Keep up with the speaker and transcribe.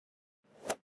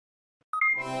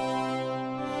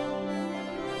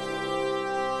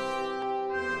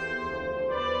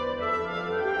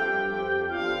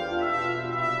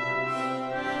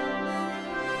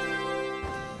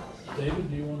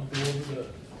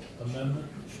amendment?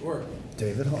 Sure.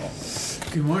 David Hall.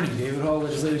 Good morning, David Hall,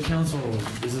 Legislative Council.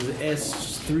 This is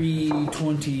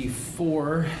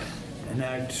S.324, an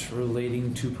act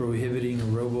relating to prohibiting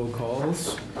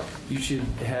robocalls. You should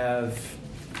have,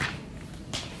 I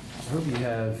hope you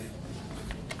have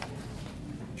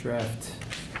draft.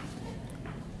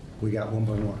 We got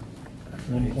 1.1.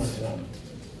 1.1.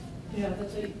 Yeah,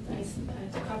 that's what I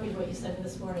copied what you said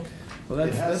this morning. Well,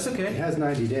 that's okay. It has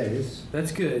 90 days.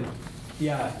 That's good.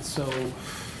 Yeah, so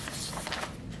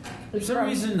for some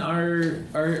reason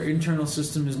our internal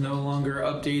system is no longer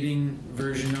updating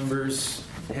version numbers,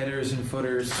 headers and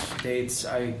footers, dates.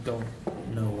 I don't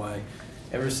know why.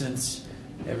 Ever since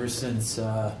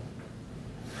the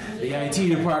IT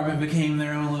department became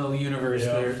their own little universe,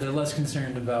 they're less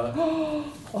concerned about the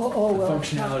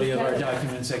functionality of our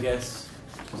documents, I guess.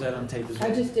 Is that on tape as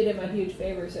well? I just did him a huge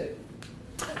favor, so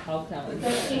I'll tell him.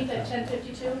 13th at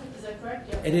 10:52, is that correct?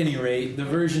 Yeah. At any rate, the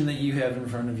version that you have in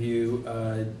front of you,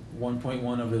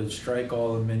 1.1 of the strike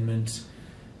all amendment,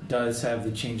 does have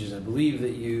the changes I believe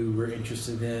that you were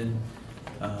interested in.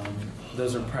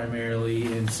 Those are primarily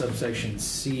in subsection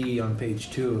C on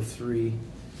page 2 of 3,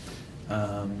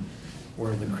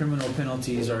 where the criminal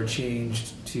penalties are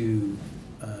changed to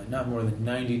not more than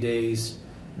 90 days,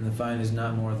 and the fine is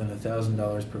not more than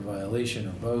 $1,000 per violation,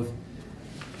 or both.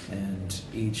 And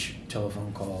each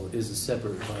telephone call is a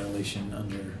separate violation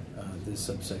under this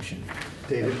subsection.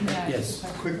 David? Yes.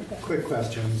 Quick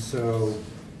question. So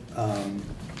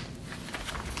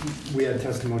we had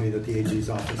testimony that the AG's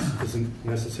office isn't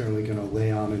necessarily going to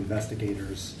lay on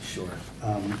investigators. Sure.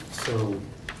 So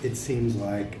it seems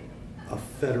like a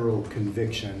federal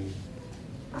conviction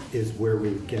is where we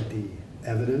would get the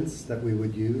evidence that we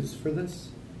would use for this.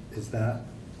 Does that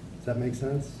make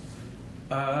sense?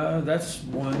 That's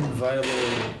one viable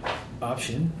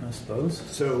option, I suppose.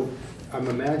 So I'm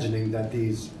imagining that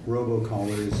these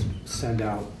robocallers send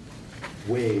out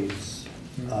waves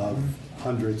of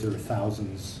hundreds or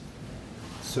thousands.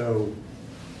 So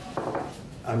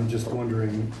I'm just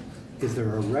wondering, is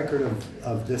there a record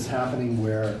of this happening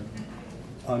where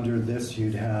under this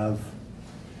you'd have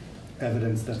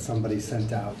evidence that somebody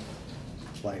sent out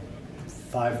like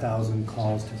 5,000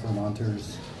 calls to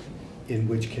Vermonters, in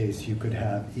which case you could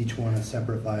have each one a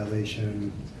separate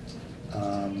violation,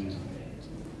 and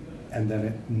then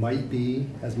it might be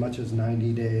as much as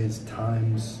 90 days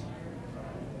times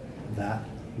that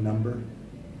number?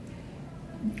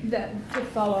 To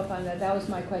follow up on that, that was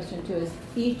my question too, is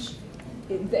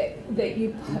that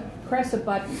you press a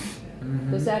button,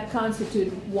 does that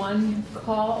constitute one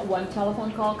call, one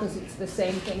telephone call, because it's the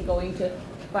same thing going to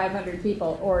 500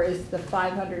 people, or is the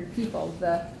 500 people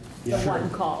the one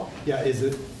call? Yeah, is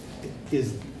the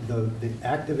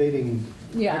activating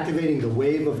the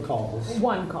wave of calls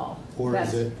one call, or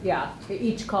is it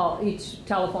each call, each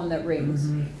telephone that rings?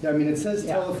 Yeah, I mean it says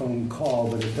telephone call,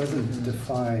 but it doesn't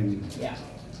define.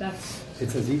 It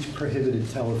says each prohibited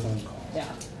telephone call.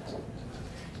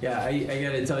 Yeah, I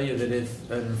got to tell you that if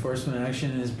an enforcement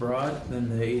action is brought, then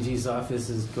the AG's office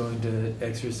is going to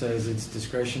exercise its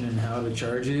discretion in how to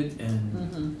charge it,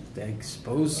 and I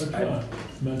suppose. If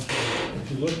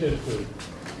you look at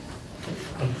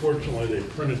unfortunately they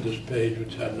printed this page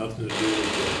which had nothing to do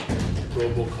with the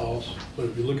robocalls, but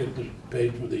if you look at this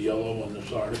page with the yellow on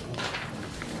this article,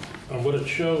 what it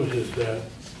shows is that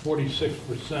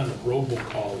 46% of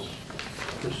robocalls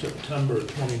for September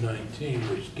 2019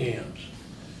 were scams.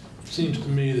 It seems to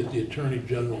me that the Attorney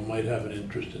General might have an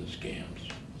interest in scams,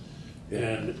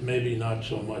 and maybe not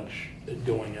so much at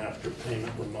going after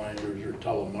payment reminders or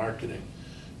telemarketing,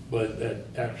 but at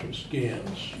actual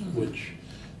scams, which,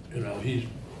 he's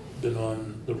been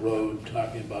on the road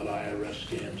talking about IRS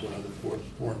scams and other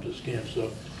forms of scams.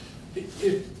 So,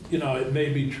 it may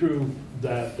be true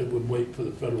that it would wait for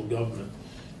the federal government,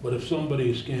 but if somebody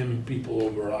is scamming people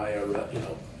over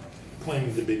IRS,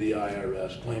 claiming to be the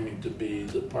IRS, claiming to be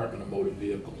the Department of Motor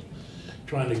Vehicles,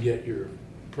 trying to get your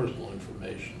personal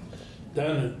information,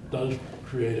 then it does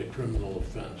create a criminal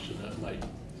offense, and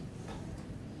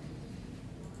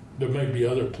there may be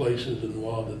other places in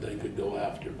law that they could go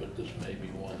after, but this may be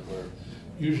one where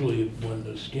usually when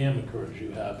the scam occurs, you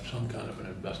have some kind of an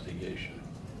investigation.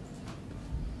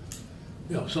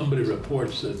 Somebody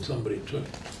reports that somebody took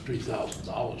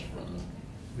 $3,000 from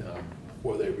them,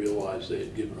 before they realized they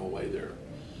had given away their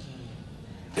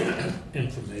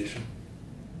information.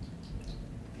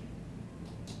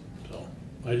 So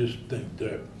I just think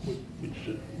that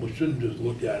we shouldn't just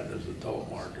look at it as the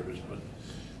telemarketers, but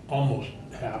almost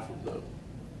half of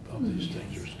these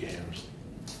things are scams.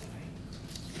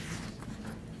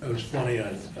 It was funny.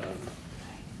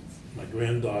 My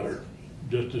granddaughter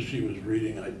just as she was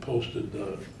reading, I posted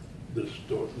the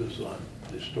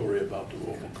story about the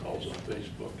robocalls on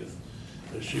Facebook, and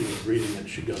as she was reading it,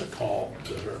 she got a call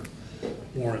that her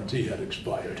warranty had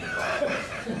expired.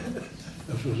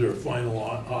 This was her final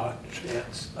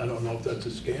chance. I don't know if that's a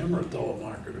scam or a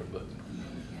telemarketer, but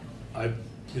I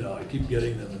keep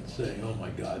getting them and saying, "Oh my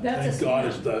God, That's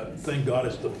thank God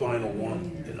it's the final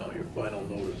one, your final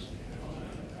notice."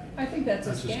 I think that's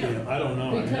a scam. I don't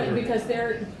know. Because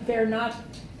they're not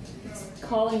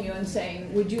calling you and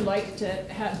saying, would you like to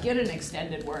get an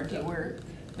extended warranty, where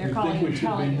they're calling You and think we should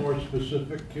telling be you. more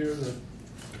specific here?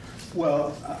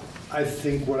 Well, I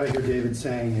think what I hear David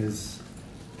saying is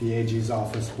the AG's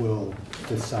office will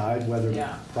decide whether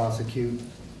Yeah. to prosecute,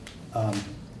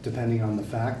 depending on the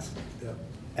facts. Yeah.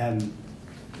 And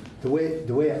the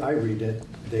way I read it,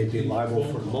 they'd be liable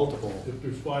for multiple. If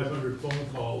there's 500 phone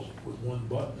calls with one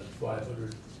button, it's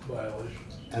 500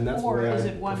 violations. And that's the Or way I is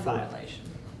it one prefer. violation?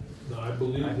 No, I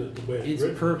believe that the way It's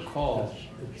written, per call.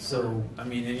 it's So, I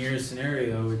mean, in your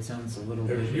scenario, it sounds a little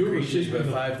bit If you egregious, receive but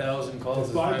a- 5,000 calls If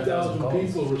is 5,000 5,000 calls.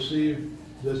 people receive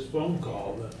this phone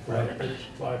call, then Right. it's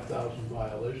 5,000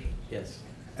 violations. Yes.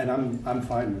 And I'm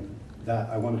fine with that.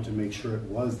 I wanted to make sure it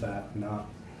was that, not.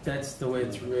 That's the way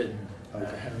it's written. Okay.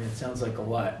 I mean, it sounds like a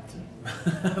lot.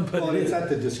 But Well, it it's is. at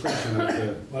the discretion of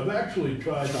the. I've actually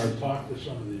tried to talk to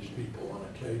some of these people on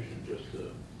occasion just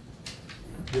to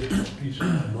get them a piece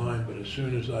of my mind, but as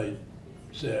soon as I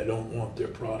say I don't want their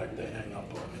product, they hang up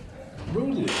on me.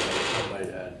 Rudely, I might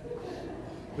add.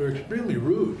 They're extremely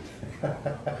rude.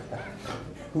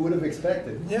 Who would have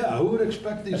expected? Yeah, who would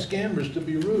expect these scammers to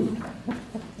be rude?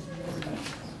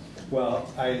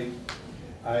 Well, I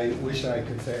wish I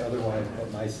could say otherwise,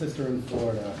 but my sister in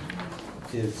Florida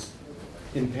is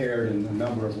impaired in a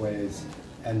number of ways,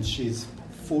 and she's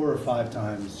 4 or 5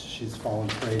 times she's fallen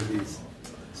prey to these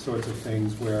sorts of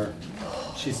things where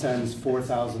she sends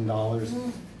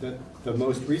 $4,000. The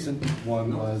most recent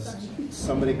one was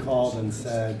somebody called and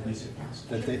said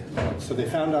that they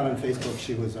found out on Facebook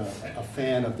she was a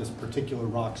fan of this particular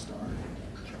rock star.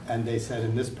 And they said,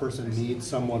 and this person needs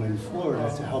someone in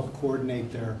Florida to help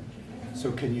coordinate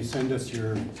so can you send us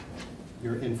your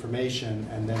information,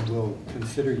 and then we'll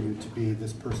consider you to be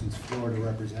this person's Florida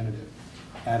representative.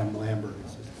 Adam Lambert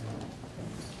is his name.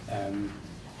 And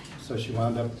so she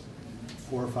wound up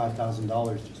 $4,000 or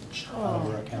 $5,000 just out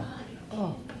of her account.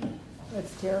 Oh,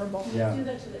 that's terrible. Yeah. Do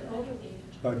that to the elderly.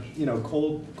 But,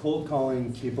 cold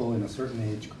calling people in a certain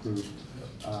age group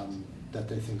that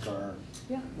they think are.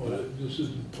 Yeah. Well, this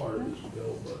isn't part of this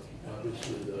bill, but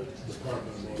obviously the Department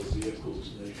of Motor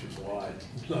Vehicles nationwide,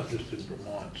 it's not just in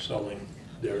Vermont, selling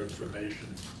their information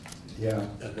Yeah.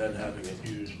 and then having it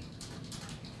used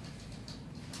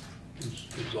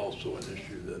is also an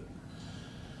issue that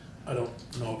I don't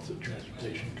know if the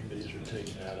transportation committees are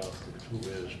taking that up, or who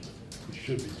is, but we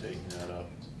should be taking that up.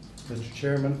 Mr.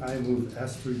 Chairman, I move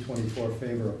S.324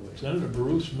 favorably. Senator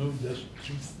Bruce moved this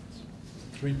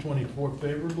 324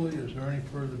 favorably. Is there any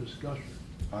further discussion?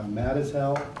 I'm mad as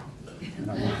hell, and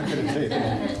I'm not going to take it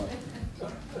anymore.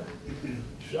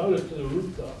 Shout it to the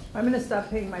rooftop. I'm gonna stop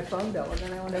paying my phone bill, and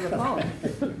then I won't have a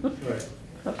phone.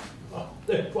 Right.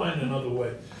 They'll find another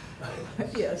way.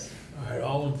 Yes. All right,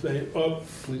 all in favor, oh,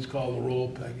 please call the roll,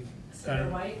 Peggy. Senator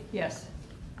White, Yes.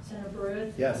 Senator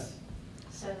Baruth, Yes.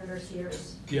 Senator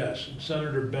Sears. Yes, and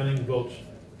Senator Benning votes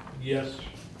yes.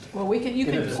 Well, you can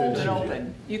Yes, hold yes, it yes.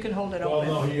 open. You can hold it Well,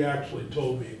 no, open. he actually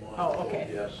told me he wanted to Oh, vote okay.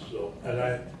 yes, so,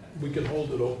 and we can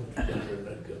hold it open for Senator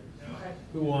Nedka. Okay.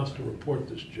 Who wants to report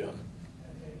this, Jim?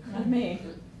 Not me.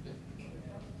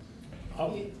 I'll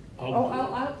Oh,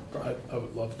 do it. I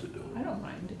would love to do it. I don't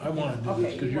mind. I want to do this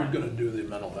Okay, because you you're want- going to do the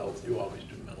mental health. You always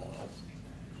do mental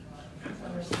health.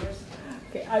 Senator Sears.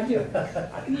 Okay, I do.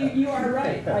 You are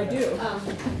right, I do. David,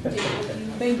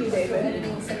 Thank you, Go ahead David.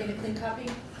 and send me the clean copy.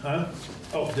 Huh?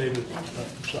 Oh, David,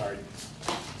 I'm sorry.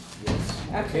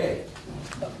 Actually,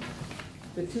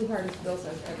 the 2 hardest bills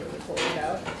I've ever reported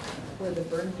out were the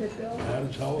burn pit bill That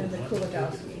is how. and the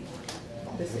Kuligowski.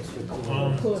 This is,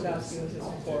 Um, Kuligowski was this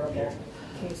horrible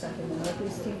case up in the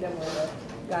Northeast Kingdom where the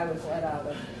guy was let out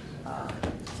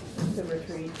of the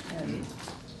retreat, and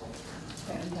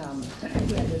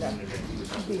he ended up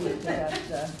beating to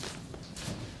death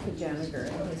the janitor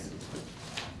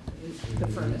and the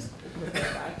furnace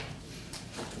repair guy.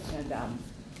 And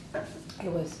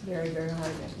it was very, very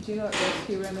hard. Do you know what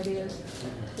Rescue Remedy is?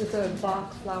 It's a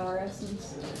Bach flower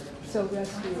essence. So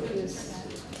Rescue is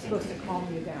supposed to calm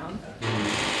you down.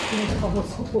 And it's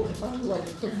almost a little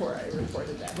before I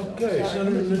reported that. bill. Okay,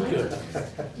 Senator Nitka.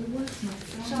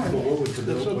 Well, what would the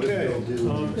That's bill, what did the okay. bill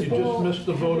do? You just missed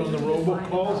the vote on the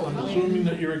robocalls. I'm assuming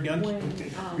that you're against,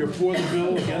 you're for the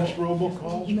bill, against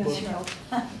robocalls? Mental health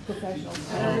professionals.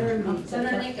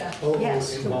 Senator Nika. Oh,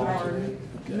 Yes. involuntary.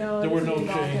 No, There were it's no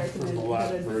involuntary changes from the last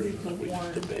committed version that we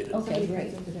warrant. just debated. Okay,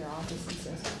 great. Into their office and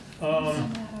says, Um,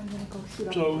 "I'm gonna go shoot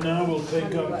up So the now we'll How take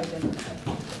do you up,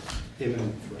 identify?"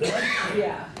 Imminent threat.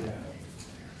 Yeah. Yeah.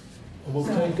 we'll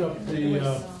take up It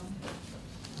was,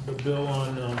 the bill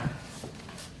on,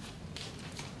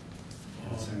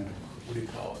 Insanity. what do you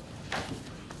call it?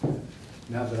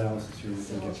 Now that Alice is here, we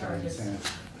can get her insanity.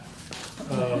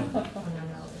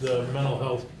 The mental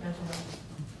health,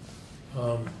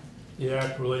 the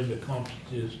act relating to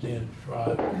competency to stand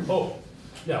trial. Oh,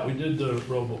 yeah, we did the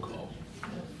robocalls.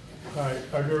 All right,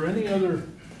 are there any other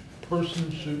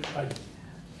persons who,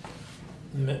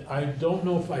 I don't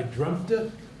know if I dreamt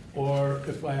it or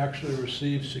if I actually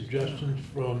received suggestions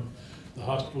from the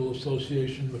Hospital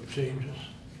Association of changes.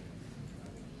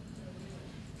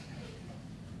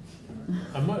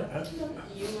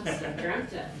 You must have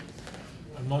dreamt it.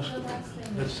 I must,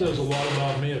 it says a lot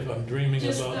about me if I'm dreaming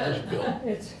Just about this bill.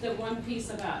 It's, The one piece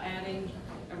about adding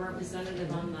a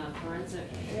representative on the forensic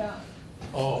yeah.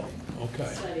 Oh, okay.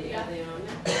 study, are they on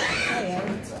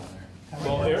it?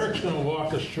 Well, Eric's gonna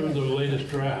walk us through the latest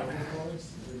draft.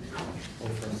 Oh,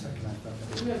 for a second, I thought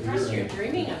that was. I'm impressed you're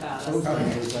dreaming about So us. funny,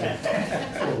 it was like,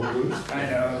 oh, we're loose. I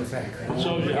know, exactly.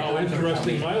 Shows you how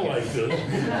interesting my life is.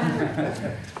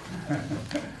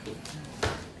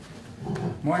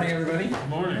 Morning, everybody.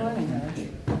 Morning.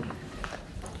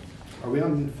 Are we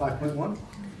on 5.1?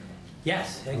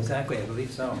 Yes, exactly, I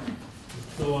believe so.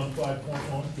 Still on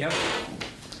 5.1? Yep.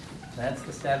 That's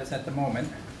the status at the moment.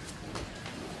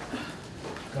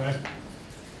 Okay.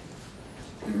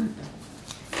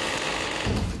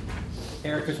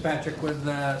 Eric Fitzpatrick with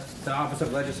the Office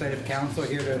of Legislative Counsel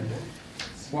here to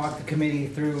walk the committee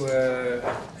through,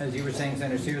 as you were saying,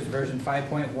 Senator Sears, version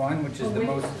 5.1, which is the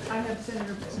most... I have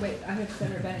Senator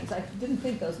Bennings. I didn't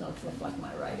think those notes looked like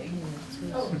my writing.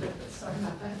 Oh, sorry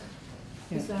about that.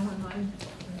 Is that on mine?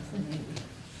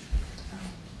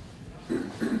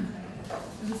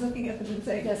 I was looking at them and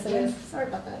saying, Yes, it is. Sorry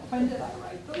about that. when did I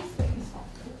write those things?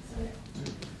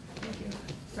 Thank you.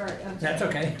 Sorry, I'm sorry. That's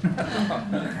okay.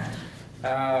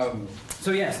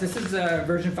 So yes, this is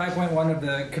version 5.1 of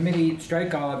the committee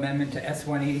strike-all amendment to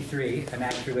S.183, an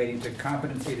act relating to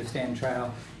competency to stand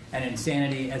trial and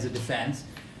insanity as a defense.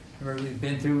 We've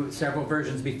been through several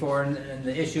versions before, and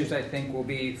the issues I think will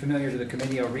be familiar to the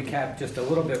committee. I'll recap just a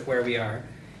little bit where we are.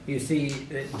 You see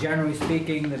that generally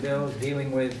speaking, the bill is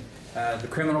dealing with the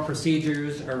criminal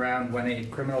procedures around when a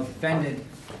criminal defendant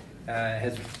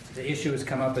the issue has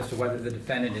come up as to whether the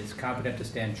defendant is competent to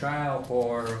stand trial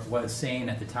or was sane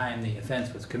at the time the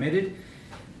offense was committed.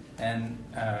 And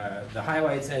the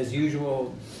highlights, as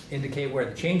usual, indicate where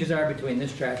the changes are between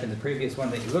this draft and the previous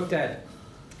one that you looked at.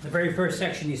 The very first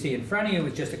section you see in front of you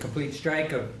is just a complete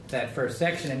strike of that first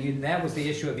section, and that was the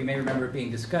issue of, you may remember it being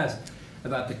discussed,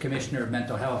 about the Commissioner of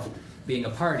Mental Health being a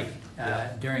party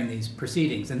during these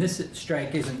proceedings. And this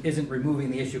strike isn't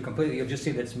removing the issue completely. You'll just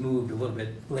see that it's moved a little bit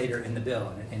later in the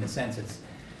bill. In a sense, it's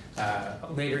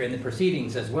later in the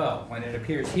proceedings as well. When it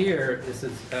appears here, this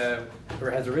is, or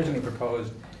has originally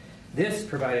proposed, this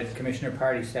provided Commissioner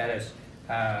party status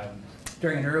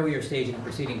during an earlier stage in the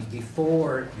proceedings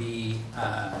before the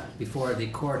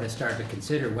court has started to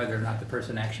consider whether or not the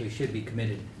person actually should be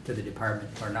committed to the department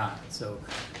or not. So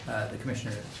the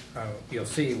commissioner, you'll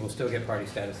see, will still get party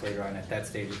status later on at that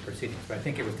stage of the proceedings. But I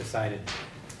think it was decided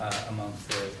amongst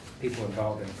the people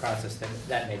involved in the process that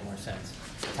that made more sense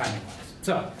timing-wise.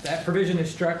 So that provision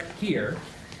is struck here.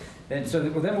 And so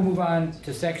then we'll move on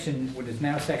to section, what is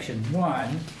now section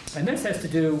 1. And this has to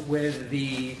do with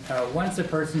the, once a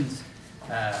person's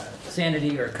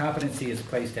sanity or competency is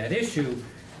placed at issue,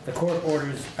 the court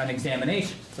orders an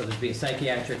examination. So there'd be a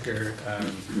psychiatric or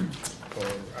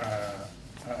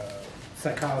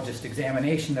psychologist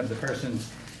examination of the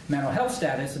person's mental health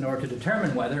status in order to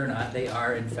determine whether or not they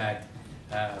are in fact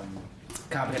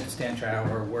competent to stand trial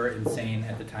or were insane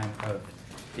at the time of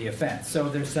the offense. So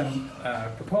there's some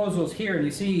proposals here, and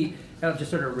you see, that'll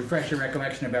just sort of refresh your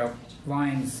recollection about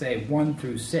lines, say, 1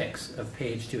 through 6 of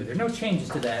page 2. There are no changes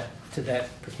to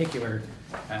that particular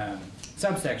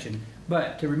subsection,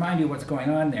 but to remind you what's going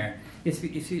on there, if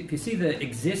you see the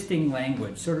existing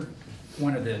language, sort of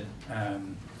one of the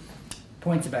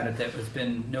points about it that has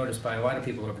been noticed by a lot of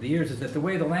people over the years is that the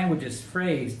way the language is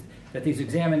phrased, that these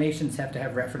examinations have to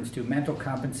have reference to mental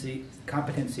competency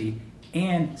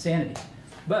and sanity.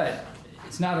 But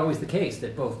it's not always the case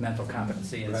that both mental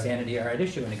competency and Right. sanity are at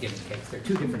issue in a given case. They're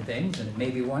two different things, and it may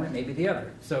be one, it may be the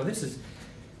other. So this is,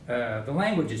 the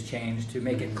language is changed to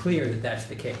make it clear that that's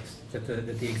the case, that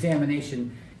the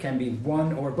examination can be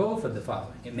one or both of the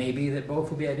following. It may be that both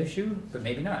will be at issue, but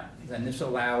maybe not. Then this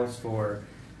allows for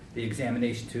the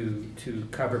examination to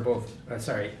cover both,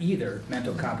 either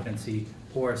mental competency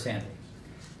or sanity.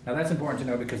 Now that's important to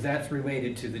know because that's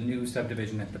related to the new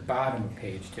subdivision at the bottom of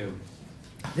page 2.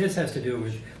 This has to do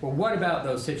with, well, what about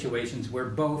those situations where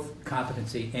both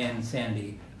competency and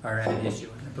sanity are at an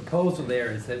issue? And the proposal there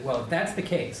is that, well, if that's the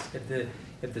case,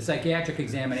 if the psychiatric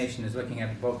examination is looking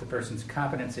at both the person's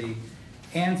competency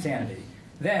and sanity,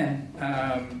 then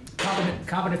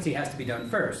competency has to be done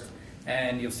first.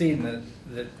 And you'll see in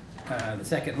the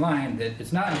second line that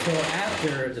it's not until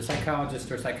after the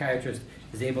psychologist or psychiatrist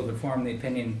is able to form the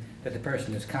opinion that the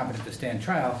person is competent to stand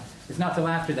trial, it's not till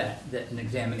after that an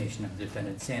examination of the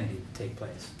defendant's sanity would take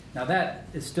place. Now that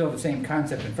is still the same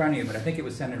concept in front of you, but I think it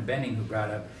was Senator Benning who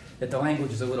brought up that the language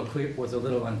was a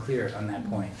little unclear on that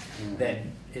point. That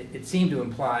it seemed to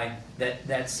imply that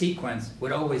that sequence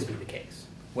would always be the case,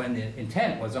 when the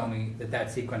intent was only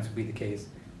that sequence would be the case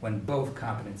when both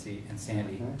competency and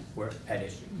sanity were at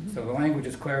issue. So the language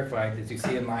is clarified, as you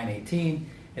see in line 18.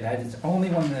 It adds only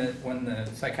when the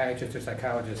psychiatrist or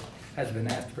psychologist has been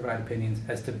asked to provide opinions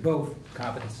as to both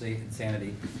competency and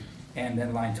sanity. And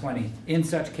then line 20, in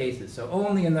such cases. So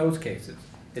only in those cases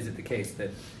is it the case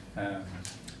that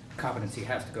competency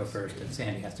has to go first and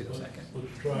sanity has to go second.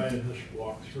 Let's try and just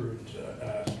walk through to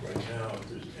ask right now if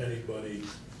there's anybody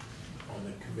on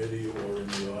the committee or in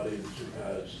the audience who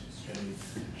has any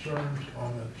concerns,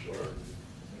 comments, or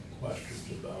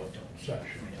questions about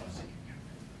section 1.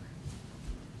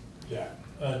 Jack,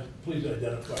 please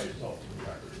identify yourself to the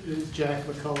record. This is Jack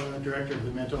McCullough, Director of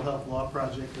the Mental Health Law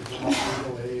Project at Vermont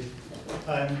Legal Aid.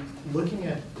 I'm looking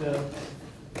at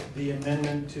the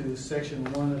amendment to Section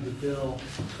 1 of the bill,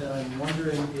 and I'm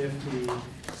wondering if the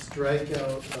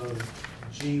strikeout of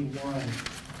G1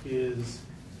 is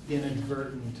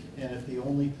inadvertent, and if the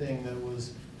only thing that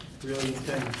was really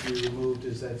intended to be removed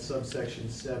is that subsection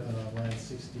 7 on lines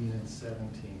 16 and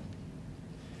 17.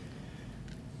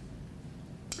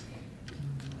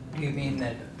 You mean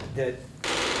that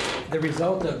the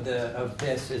result of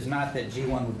this is not that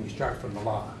G1 would be struck from the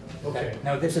law? Okay.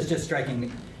 No, this is just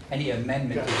striking any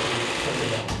amendment to the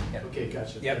bill. Yep. Okay,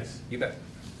 gotcha. Yep, Thanks. you bet.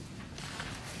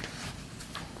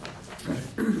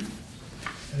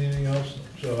 Anything else?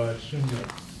 So I assume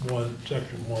that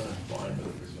section 1 is fine with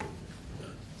it.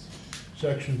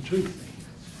 Section 2.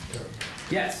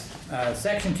 Yes,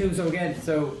 section 2,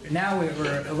 so now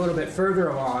we're a little bit further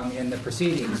along in the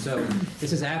proceedings. So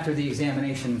this is after the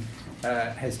examination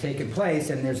has taken place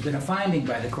and there's been a finding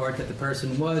by the court that the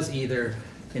person was either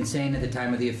insane at the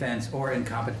time of the offense or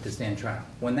incompetent to stand trial.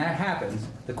 When that happens,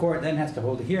 the court then has to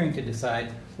hold a hearing to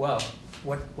decide, well,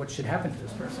 what should happen to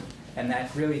this person? And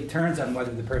that really turns on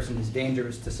whether the person is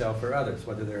dangerous to self or others,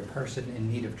 whether they're a person in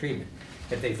need of treatment.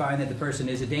 If they find that the person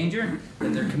is a danger,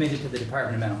 then they're committed to the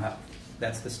Department of Mental Health.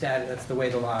 That's the way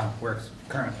the law works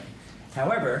currently.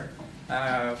 However,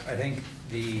 I think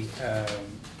the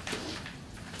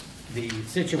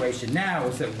situation now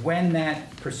is that when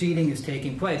that proceeding is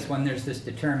taking place, when there's this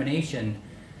determination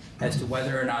as to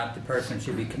whether or not the person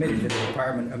should be committed to the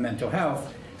Department of Mental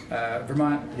Health,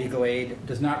 Vermont Legal Aid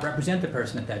does not represent the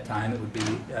person at that time. It would be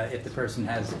if the person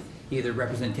has either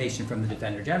representation from the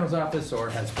Defender General's office or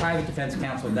has private defense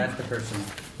counsel, that's the person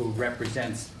who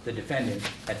represents the defendant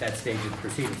at that stage of the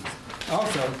proceedings.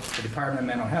 Also, the Department of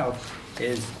Mental Health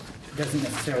doesn't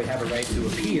necessarily have a right to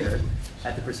appear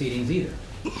at the proceedings either.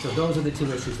 So those are the two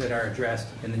issues that are addressed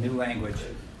in the new language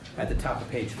at the top of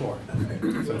page 4.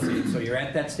 So you're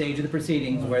at that stage of the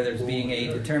proceedings where there's being a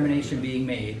determination being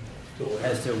made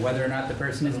as to whether or not the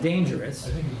person is dangerous.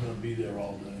 I think he's going to be there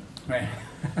all day. Right.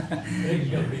 I think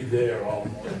he's going to be there all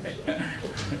morning.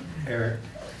 So. Eric,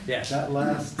 Yes. that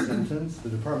last sentence, the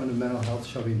Department of Mental Health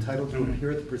shall be entitled to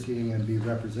appear at the proceeding and be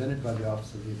represented by the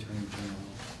Office of the Attorney General.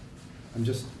 I'm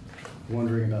just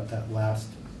wondering about that last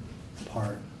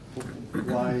part.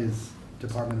 Why is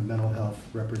Department of Mental Health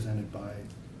represented by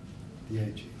the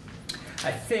AG?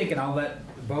 I think, and I'll let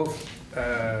both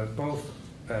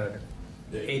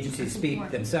agencies speak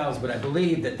themselves, but I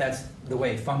believe that that's the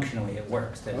way functionally it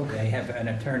works. That they have an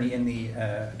attorney in the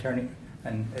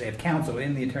and they have counsel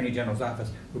in the Attorney General's office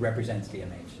who represents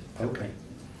DMH. Okay.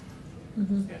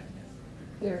 Mm-hmm.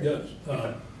 Yeah. Yes.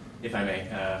 If I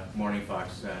may, Morning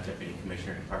Fox, Deputy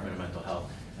Commissioner, Department of Mental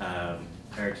Health.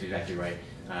 Eric's exactly right.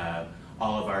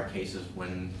 All of our cases,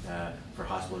 when for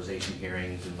hospitalization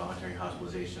hearings, involuntary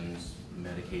hospitalizations,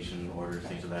 medication orders,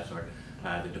 things of that sort.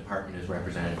 The department is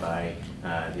represented by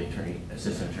the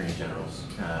assistant attorney generals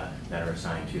that are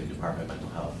assigned to the Department of Mental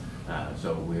Health.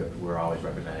 So we're always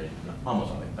represented,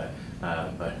 almost always, but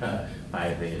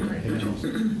by the attorney generals.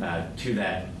 To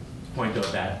that point, though,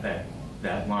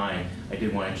 that line, I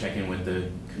did want to check in with the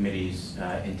committee's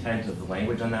intent of the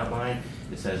language on that line.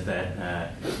 It says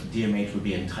that DMH would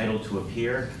be entitled to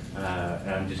appear. And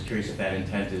I'm just curious if that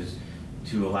intent is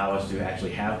to allow us to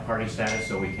actually have party status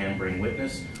so we can bring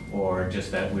witness, or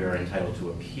just that we are entitled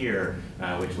to appear,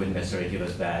 which wouldn't necessarily give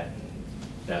us that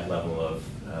level of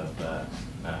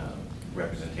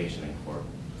representation in court.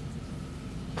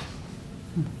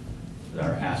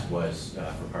 Our ask was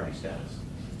for party status.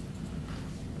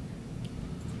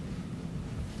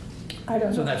 I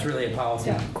don't know. So that's really a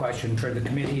policy question for the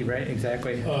committee, right?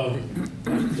 Exactly. I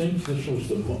think this was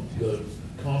the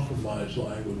compromise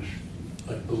language.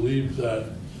 I believe that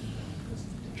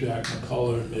Jack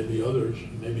McCullough and maybe others,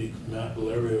 maybe Matt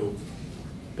Valerio,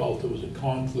 felt there was a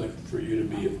conflict for you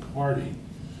to be a party.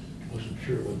 Wasn't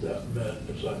sure what that meant,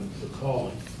 as I'm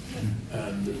recalling.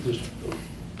 And this,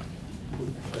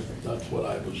 that's what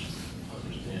I was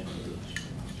understanding of this.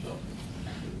 So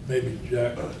maybe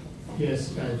Jack.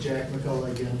 Yes, Jack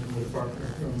McCullough again from the Department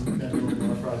of Mental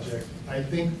Law Project. I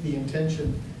think the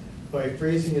intention, by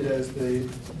phrasing it as the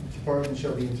department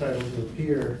shall be entitled to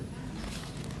appear,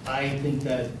 I think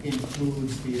that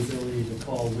includes the ability to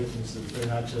call witnesses. They're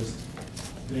not just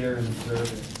there and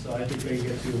observing. So I think they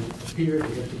get to appear,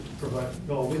 they get to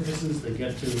call witnesses, they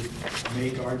get to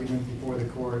make argument before the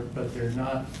court, but they're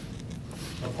not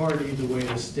a party the way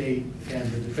the state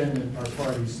and the defendant are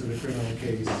parties to the criminal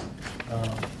case.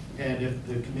 And if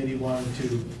the committee wanted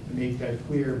to make that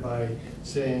clear by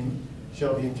saying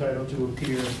shall be entitled to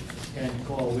appear and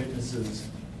call witnesses,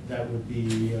 that would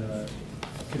be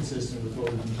consistent with what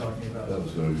we've been talking about. That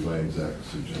was going to be my exact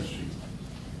suggestion.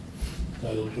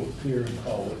 Entitled to appear and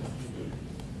call it.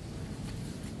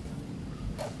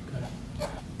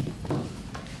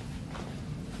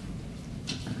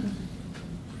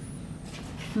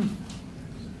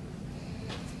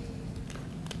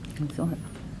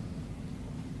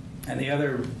 And the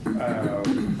other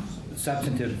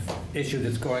substantive issue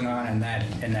that's going on in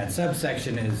that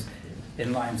subsection is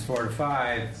in lines 4 to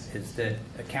 5 is that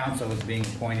a counsel is being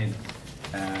appointed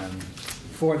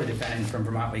for the defendant from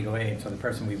Vermont Legal Aid, so the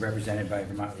person will be represented by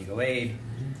Vermont Legal Aid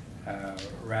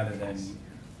rather than,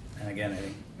 and again, I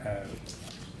think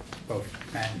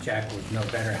both Matt and Jack would know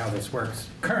better how this works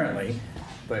currently,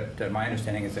 but my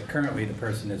understanding is that currently the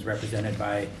person is represented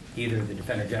by either the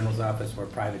Defender General's office or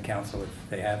private counsel if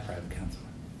they have private counsel.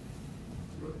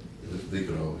 Right. They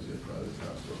could always get private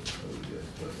counsel, I would guess,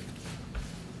 but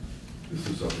this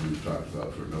is something we've talked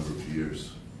about for a number of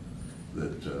years,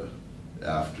 that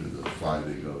after the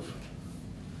finding of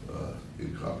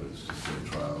incompetence to stand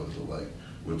trial and the like,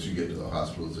 once you get to the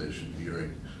hospitalization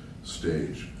hearing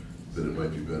stage, then it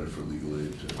might be better for legal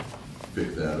aid to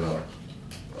pick that up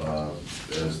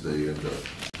as they end up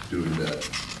doing that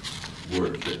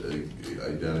work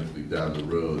identically down the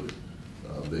road.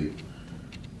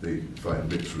 They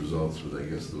find mixed results with, I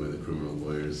guess, the way the criminal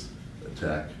lawyers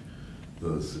attack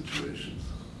those situations.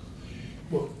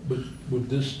 Well, but would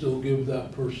this still give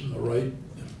that person the right,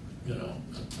 you know,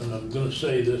 and I'm going to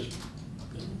say this,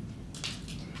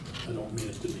 I don't mean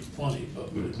it to be funny,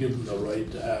 but would it give them the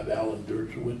right to have Alan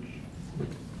Dershowitz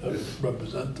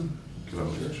represent them?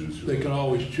 They can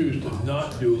always choose to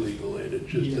not do legal aid. It's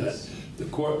just that the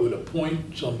court would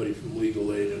appoint somebody from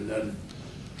legal aid, and then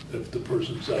if the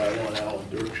person said, I want Alan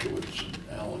Dershowitz, and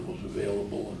Alan was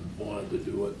available and wanted to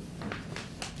do it.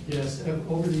 Yes,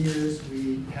 over the years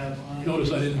we have...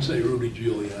 Notice I didn't say Rudy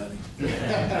Giuliani.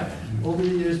 Over the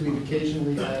years we've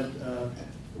occasionally had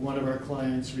one of our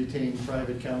clients retain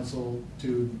private counsel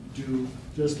to do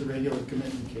just the regular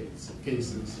commitment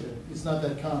cases. It's not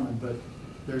that common, but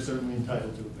they're certainly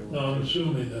entitled to it. No, I'm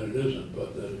assuming that it isn't,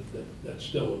 but that's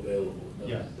still available. It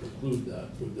doesn't preclude that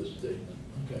with this statement.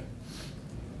 Okay.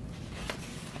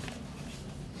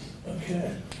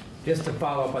 Okay. Just to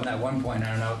follow up on that one point,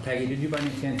 I don't know, Peggy, did you by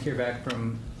any chance hear back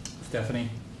from Stephanie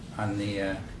on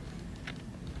the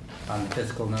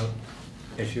fiscal note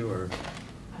issue, or?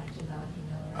 I did not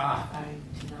email her. I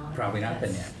did not. Probably not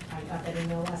then yet. I got that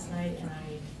email last night and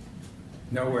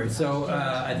No worries. So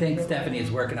I think Stephanie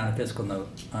is working on a fiscal note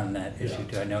on that issue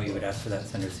too. I know you would ask for that,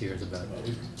 Senator Sears, about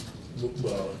it. Well,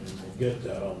 we'll get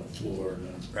that on the floor, and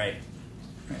then right.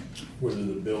 Whether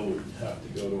the bill would have to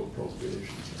go to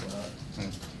appropriations or not.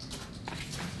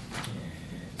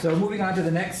 So moving on to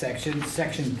the next section,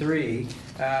 section 3.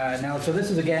 Now, so this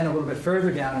is again a little bit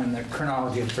further down in the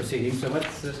chronology of the proceedings. So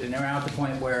let's, now we're at the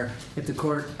point where if the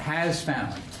court has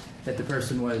found that the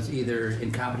person was either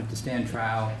incompetent to stand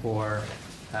trial or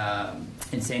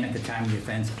insane at the time of the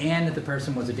offense, and that the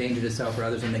person was a danger to self or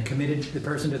others, and they committed the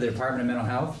person to the Department of Mental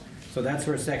Health. So that's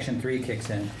where section 3 kicks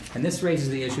in. And this raises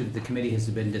the issue that the committee has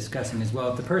been discussing as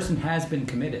well. If the person has been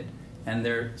committed and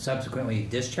they're subsequently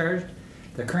discharged,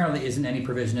 there currently isn't any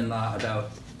provision in law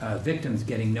about victims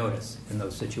getting notice in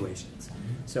those situations.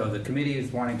 So the committee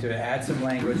is wanting to add some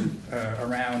language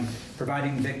around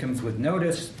providing victims with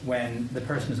notice when the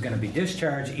person is going to be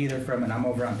discharged, either from, and I'm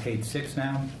over on page 6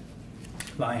 now,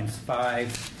 lines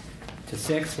 5 to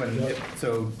 6,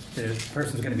 so the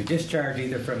person is going to be discharged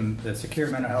either from the secure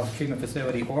mental health treatment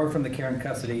facility or from the care and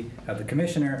custody of the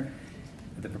commissioner.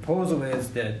 The proposal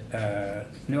is that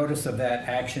notice of that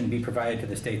action be provided to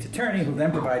the state's attorney, who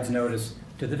then provides notice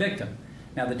to the victim.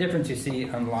 Now, the difference you see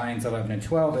on lines 11 and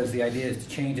 12 is the idea is to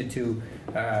change it to,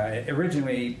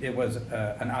 originally it was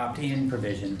an opt-in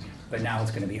provision, but now it's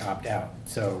going to be opt-out.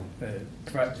 So the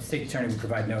state attorney would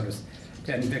provide notice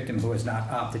to any victim who has not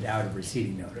opted out of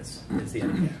receiving notice, is the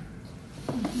idea.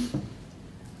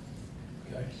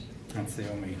 Okay. That's the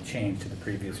only change to the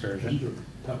previous version. Mr.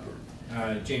 Pepper.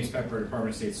 James Pepper,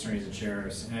 Department of State Attorneys and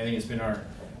Sheriffs, and I think it's been our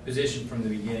position from the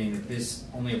beginning that this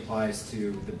only applies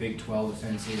to the Big 12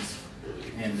 offenses,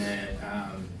 and that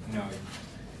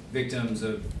victims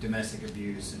of domestic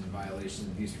abuse and violations of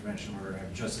abuse prevention order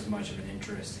have just as much of an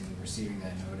interest in receiving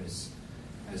that notice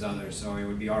as others. So it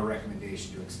would be our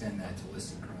recommendation to extend that to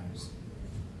listed crimes.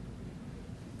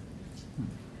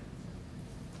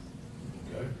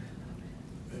 Okay.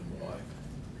 And why?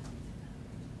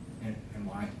 And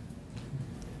why?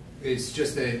 It's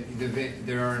just that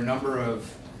there are a number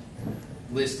of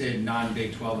listed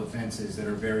non-Big 12 offenses that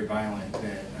are very violent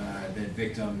that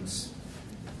victims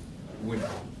would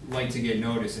like to get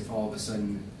notice if all of a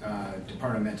sudden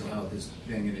Department of Mental Health is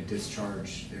then going to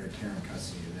discharge their care and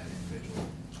custody of that individual.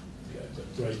 Yeah, but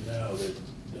right now they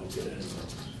don't get any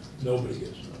notice. Nobody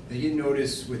gets notice. They get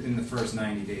notice within the first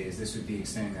 90 days. This would be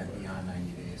extending that beyond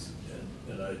 90 days.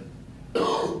 And I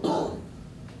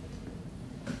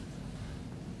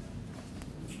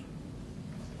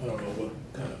don't know what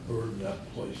kind of burden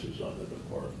that places on the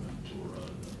department or on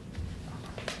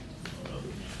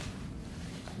others.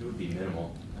 It would be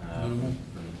minimal from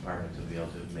the department to be able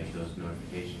to make those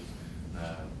notifications.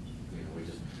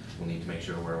 We'll need to make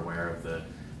sure we're aware of the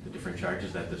different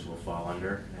charges that this will fall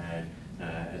under, and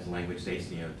as the language states,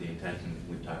 the intent, and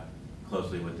we've talked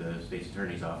closely with the state's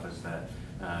attorney's office that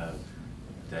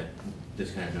that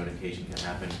this kind of notification can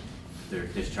happen. They're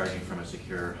discharging from a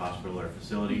secure hospital or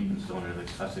facility and still under the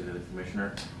custody of the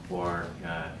commissioner, or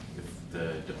if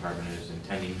the department is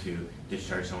intending to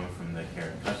discharge someone from the care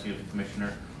and custody of the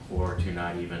commissioner, or to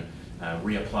not even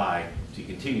reapply to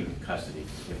continue in custody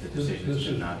if the decision is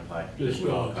to not apply. This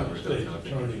will cover the state's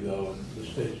attorney, though, and the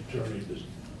state's attorney just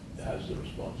has the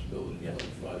responsibility to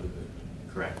notify the victim.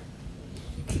 Correct.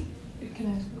 Can I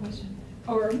ask a question?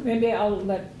 Or maybe I'll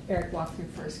let Eric walk through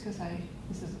first, because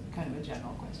this is kind of a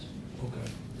general question. Okay.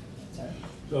 Sorry.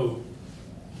 So,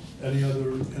 any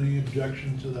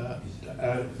objection to that,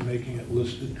 to making it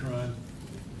listed crime?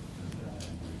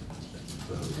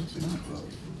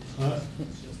 Huh?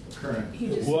 Current. He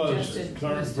just Was suggested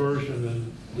current listed. version,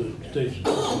 and the state's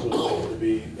attorney would like to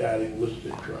be adding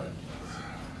listed crime.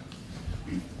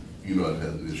 You know, I've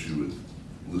had an issue with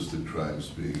listed crimes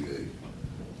being a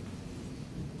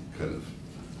kind of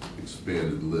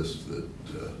expanded list that,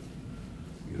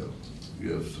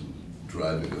 you have some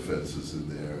driving offenses in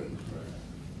there and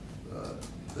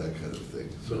that kind of thing.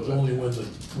 So it's only when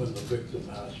the victim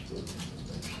asks for it.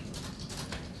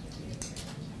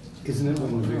 Isn't it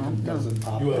when the victim doesn't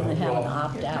opt You out? have When they have an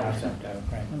problem. opt-out.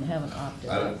 Right. When they have an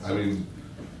opt-out. I mean,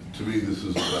 to me, this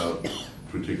is about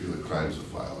particular crimes of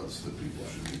violence that people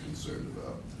should be concerned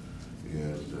about.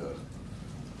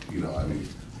 And, I mean,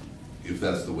 if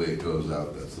that's the way it goes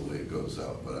out, that's the way it goes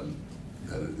out. But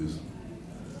that it isn't,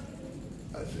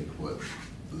 I think, what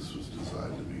this was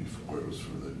designed to be for. It was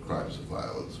for the crimes of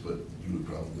violence. But you would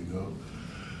probably know,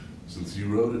 since you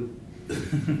wrote it.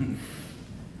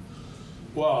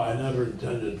 Well, I never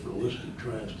intended for listed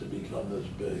crimes to become this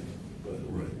big, by the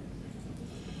way.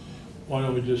 Why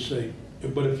don't we just say,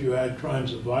 but if you add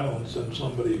crimes of violence, then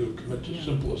somebody who commits a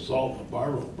simple assault in a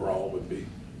barroom brawl would be,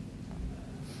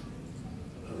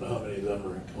 I don't know how many of them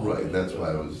are included. Right, that's why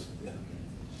I was,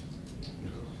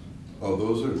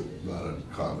 those are not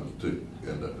uncommon to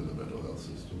end up in the mental health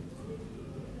system.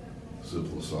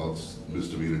 Simple assaults,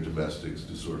 misdemeanor domestics,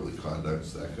 disorderly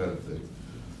conducts, that kind of thing.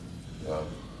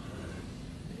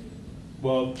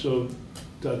 Well, so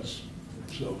the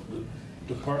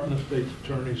Department of State's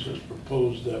attorneys has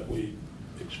proposed that we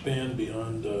expand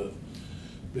beyond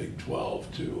Big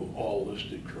 12 to all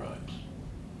listed crimes.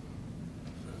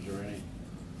 Is there any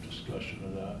discussion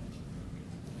of that?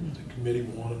 Does the committee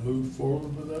want to move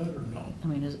forward with that or no? I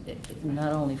mean, is it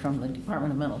not only from the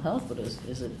Department of Mental Health, but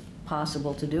is it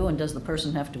possible to do, and does the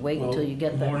person have to wait until you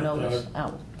get that notice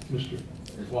out? Mr.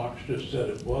 Fox just said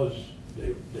it was,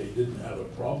 they didn't have a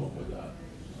problem with that.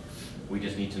 We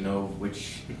just need to know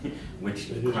which They just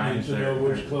crimes need to know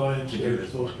which clients to do they're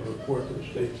this supposed for. to report to the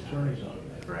state's attorneys on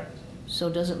it. Correct. So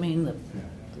does it mean that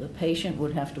the patient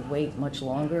would have to wait much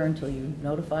longer until you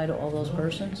notified all those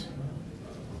persons?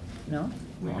 No?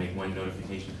 We make one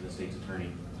notification to the state's attorney.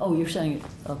 Oh, you're saying,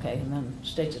 okay, and then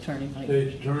state's attorney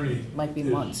State's attorney might be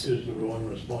months. is the one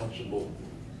responsible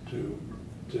to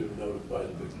notify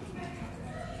the victim.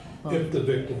 Well, If the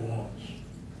victim wants.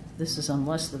 This is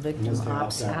unless the victim Unless they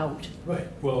opts opt out. out. Right.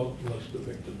 Well, unless the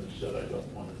victim has said, I don't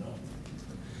want to know.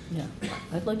 Yeah,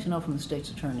 I'd like to know from the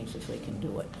state's attorneys if they can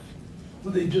do it.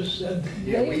 Well, they just said.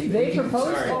 Yeah, They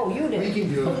proposed sorry. Oh, you did. We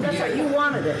can do it. Oh, that's right, you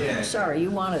wanted it. Yeah. Sorry, you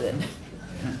wanted it.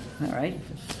 All right,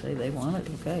 say they want it,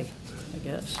 okay, I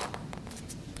guess.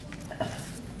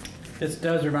 This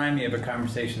does remind me of a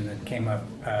conversation that came up.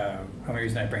 The only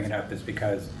reason I bring it up is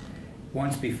because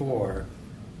once before,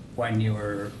 when you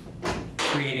were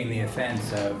creating the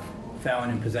offense of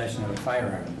felon in possession of a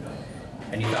firearm,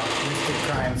 and you thought listed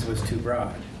crimes was too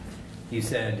broad, you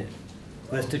said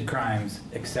listed crimes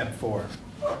except for,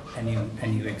 and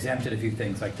you exempted a few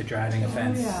things like the driving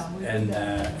offense and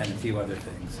a few other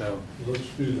things. So Let's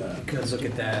do that. you could look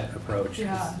at that approach.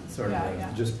 Yeah, as sort of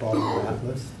a- Just follow that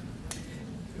list.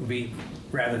 we,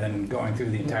 rather than going through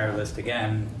the entire list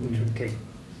again, which would take,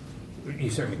 you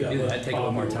certainly could do that, take a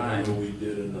little more time. Whatever we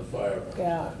did in the firearm.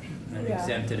 Yeah. And Yeah.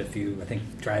 exempted a few, I think,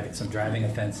 some driving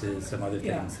offenses, some other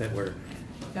Yeah. things that were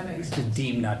That makes sense.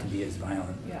 deemed not to be as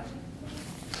violent. Yeah.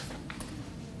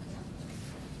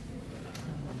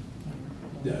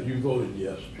 Yeah, you voted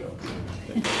yes, Joe.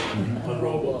 On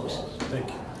robocalls. Thank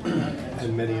you.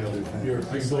 And many other things. You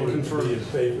voted to be in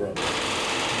favor of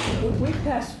it. We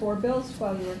passed 4 bills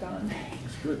while you were gone,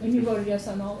 and you voted yes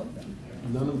on all of them.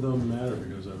 None of them matter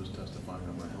because I was testifying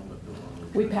on my helmet bill.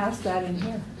 We passed that in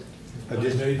here. I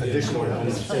made the Additional important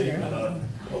elements. statement on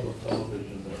public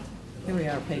television there. Here we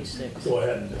are, page 6. Go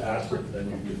ahead and pass it, and then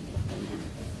you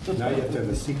can. Now you have to have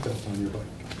a seatbelt on your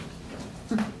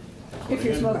bike. If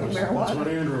you're smoking That's what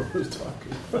marijuana. Andrew was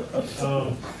talking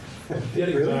about.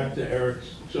 Getting back to Eric's,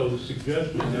 so the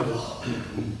suggestion is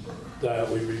that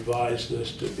we revise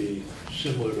this to be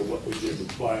similar to what we did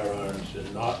with firearms,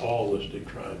 and not all listed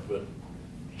crimes, but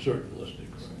certain listed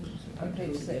crimes, On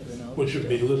page 6. which would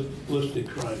be listed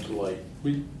crimes light.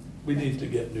 We need to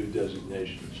get new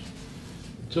designations.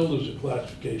 Until there's a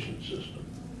classification system,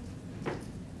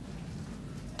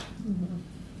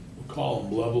 we'll call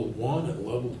them level 1 and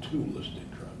level 2 listed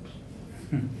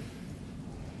crimes.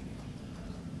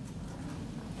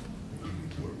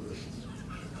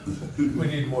 We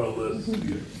need more lists.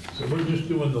 So we're just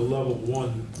doing the level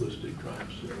 1 listed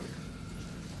crimes.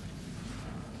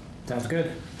 Sounds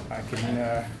good. I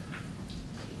can,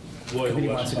 Boy, if he who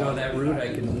wants to go that route, I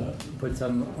happy can with that. put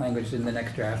some language in the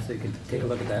next draft so you can take a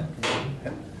look at that.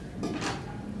 Yep.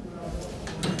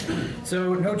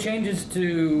 So no changes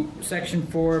to section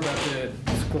 4 about the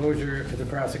disclosure to the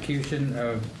prosecution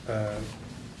of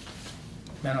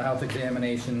mental health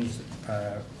examinations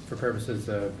for purposes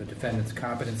of the defendant's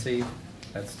competency.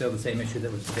 That's still the same issue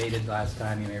that was debated last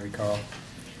time, you may recall.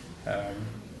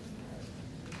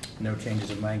 No changes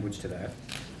in language to that.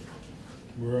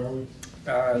 Where are we?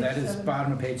 That is 7.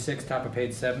 bottom of page 6, top of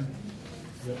page 7.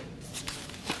 Yep.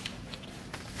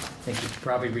 I think you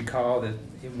probably recall that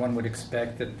one would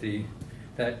expect that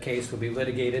that case will be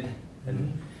litigated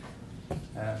and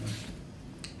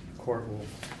court will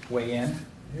weigh in.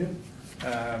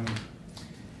 Yep.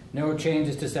 No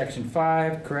changes to section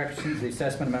 5, corrections, the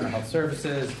assessment of mental health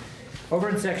services. Over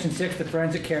in section 6, the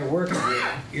forensic care working group,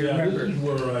 you Yeah, remember. this is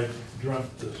where I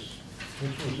dreamt this.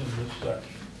 This was in this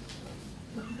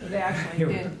section. They actually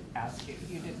did ask you,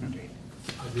 you didn't read.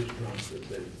 I just dreamt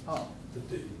that Oh.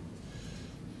 that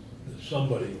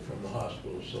somebody from the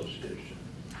hospital association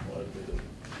wanted me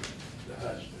to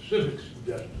have specific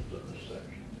suggestions on this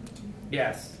section.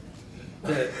 Yes.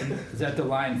 Is that the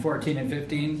line 14 and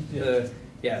 15?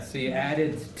 Yeah. So you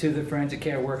added to the forensic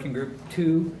care working group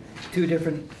two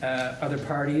different other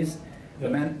parties, the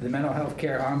mental health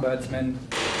care ombudsman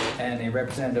and a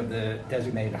representative of the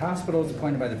designated hospitals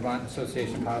appointed by the Vermont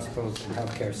Association of Hospitals and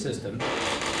Healthcare Systems.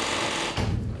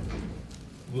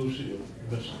 Lucy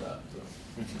missed that.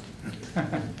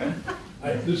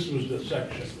 This was the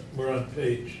section, we're on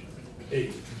page 8,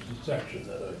 it's the section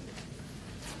that I...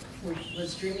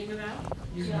 Was dreaming about?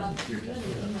 Yeah, you got an email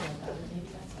about it, maybe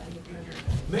that's why you remember.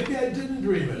 Maybe I didn't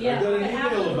dream it, Yeah, I got an on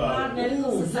behalf of email the about Vermont it.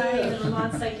 Medical Ooh, Society and yeah. the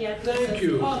Vermont Psychiatric Thank Association.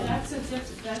 you. Oh,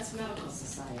 that's medical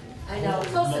society. I know,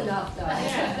 close enough though,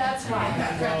 Yeah. that's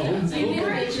why. So you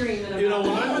never dreaming about. You know,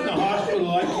 when I'm in the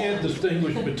hospital, I can't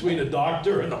distinguish between a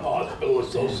doctor and the hospital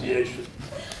association.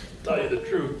 Tell you the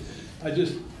truth. I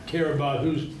just care about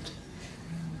who's...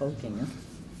 Poking, huh?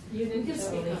 You didn't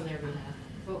speak on their behalf.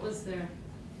 What was their,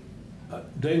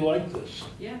 They like this.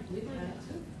 yeah, we like that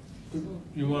too.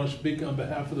 You want to speak on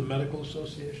behalf of the medical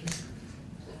association?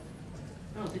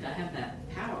 I don't think I have that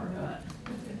power, but.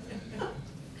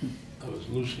 That was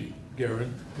Lucy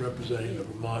Guerin, representing the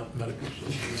Vermont Medical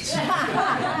Association.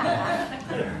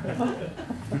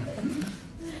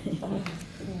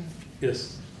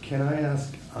 Yes. Can I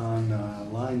ask on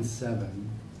line 7,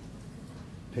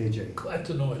 page 8? Glad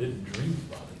to know I didn't dream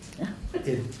about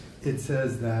it. It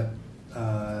says that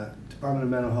Department of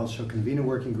Mental Health shall convene a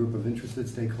working group of interested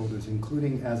stakeholders,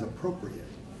 including as appropriate.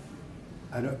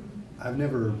 I don't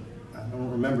remember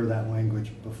that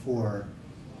language before.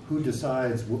 Who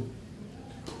decides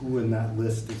who in that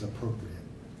list is appropriate?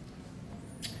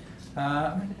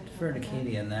 I'm going to defer to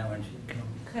Katie on that one. She can...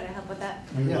 Could I help with that?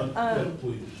 Yeah,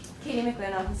 please. Katie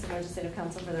McLean, Office of Legislative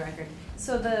Counsel for the record.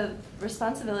 So the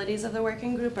responsibilities of the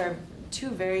working group are two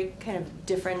very kind of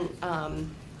different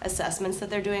assessments that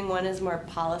they're doing. One is more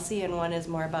policy and one is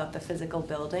more about the physical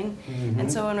building. Mm-hmm.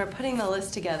 And so when we're putting the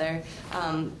list together,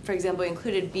 for example, we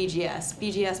included BGS.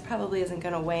 BGS probably isn't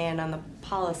going to weigh in on the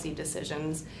policy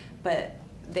decisions, but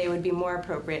they would be more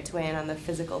appropriate to weigh in on the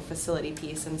physical facility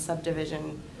piece in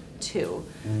subdivision 2.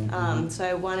 Mm-hmm. So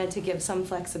I wanted to give some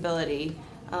flexibility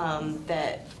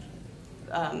that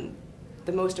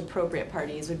the most appropriate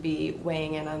parties would be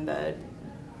weighing in on the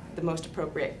most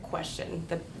appropriate question,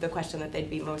 the question that they'd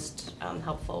be most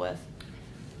helpful with.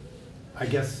 I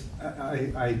guess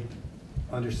I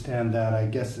understand that. I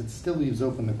guess it still leaves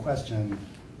open the question,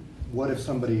 what if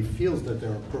somebody feels that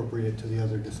they're appropriate to the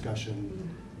other discussion,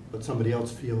 but somebody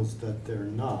else feels that they're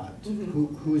not?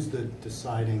 Who's the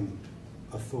deciding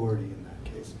authority in that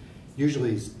case?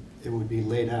 Usually it would be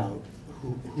laid out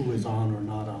who is on or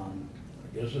not on.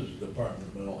 I guess it's the Department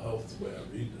of Mental Health the way I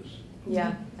read this.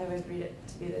 Yeah, I would read it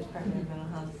to be the Department of Mental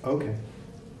Health. Okay,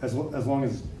 as long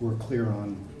as we're clear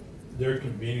on. They're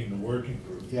convening the working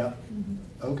group. Yeah.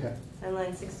 Okay. And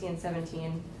line 16 and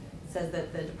 17 says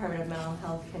that the Department of Mental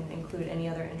Health can include any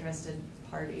other interested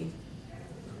party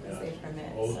as they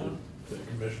permit. Suppose So. the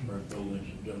Commissioner of Buildings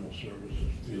and General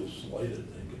Services feels slighted,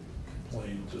 they could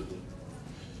complain to the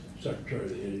Secretary of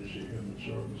the Agency of Human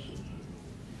Services.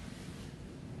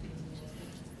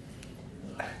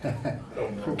 I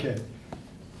don't know. Okay.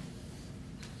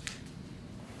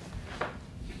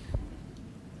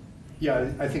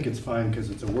 Yeah, I think it's fine because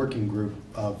it's a working group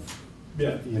of,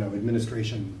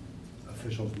 administration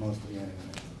officials mostly anyway.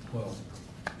 Well,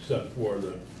 except for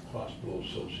the Hospital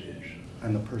Association.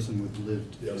 And the person with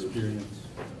lived experience.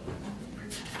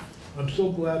 I'm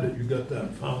so glad that you got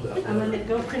that, found that. I'm gonna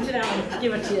go print it out and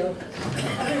give it to you.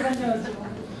 Everyone knows you.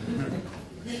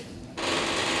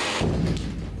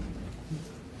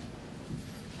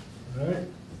 All right.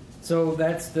 So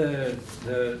that's the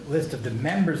list of the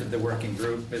members of the working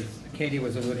group. As Katie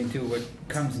was alluding to, what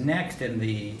comes next in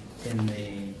the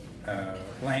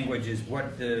language is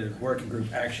what the working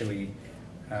group actually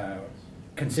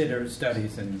considers,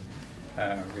 studies, and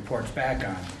reports back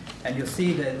on. And you'll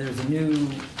see that there's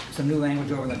some new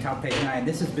language over on the top page 9.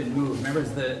 This has been moved. Remember,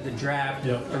 the draft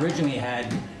originally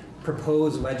had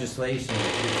proposed legislation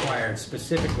that required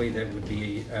specifically that would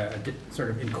be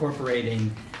sort of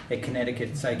incorporating a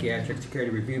Connecticut Psychiatric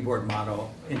Security Review Board model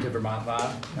into Vermont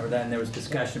law. Remember that? And there was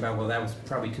discussion about, well, that was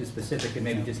probably too specific, and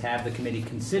maybe just have the committee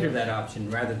consider that option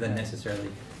rather than necessarily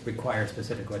require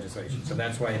specific legislation. So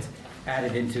that's why it's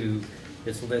added into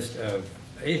this list of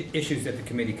issues that the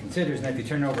committee considers. And if you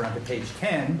turn over onto page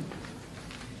 10,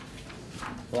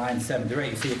 lines 7 to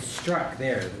 8, you see it's struck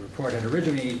there. The report had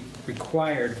originally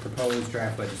required proposed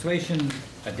draft legislation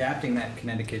adapting that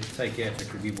Connecticut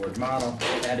Psychiatric Review Board model.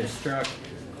 That is struck,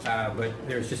 but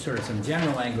there's just sort of some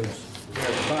general language there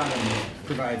at the bottom that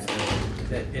provides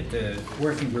that if the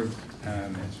working group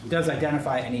does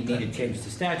identify any needed changes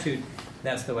to statute,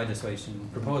 that's the legislation,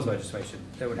 proposed legislation,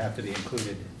 that would have to be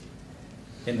included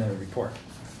in the report.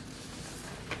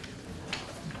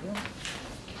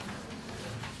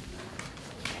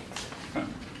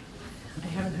 I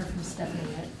haven't heard from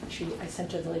Stephanie yet. I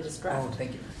sent her the latest draft. Oh,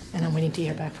 thank you. And I'm waiting to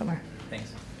hear back from her.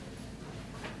 Thanks.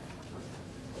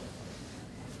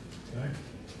 Okay.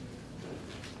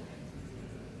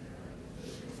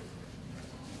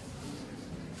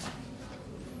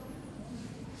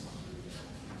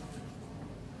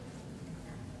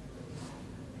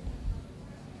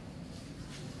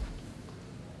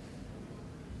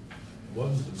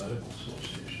 Wasn't the medical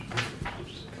association, it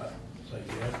was the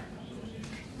psychiatric association.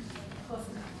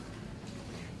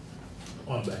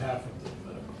 On behalf of the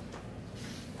medical.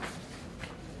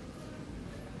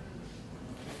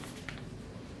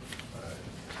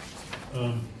 All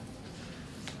right.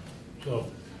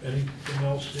 So, anything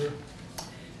else here?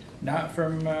 Not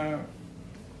from,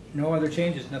 no other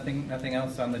changes, nothing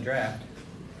else on the draft.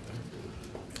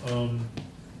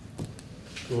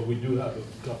 So we do have a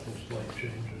couple of slight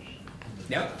changes.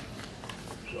 Yep.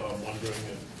 So I'm wondering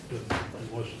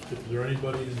if there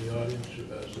anybody in the audience who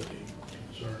has any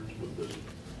concerns with this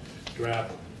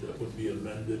draft that would be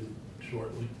amended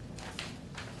shortly?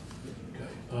 Okay.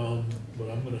 What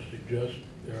I'm going to suggest,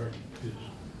 Eric, is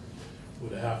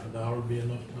would a half an hour be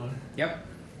enough time? Yep.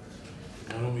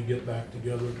 Why don't we get back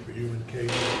together for you and Katie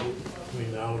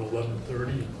between now and 11:30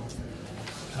 and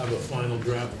have a final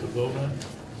draft to vote on?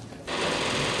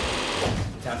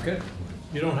 Sounds good.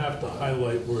 You don't have to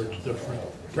highlight where it's different.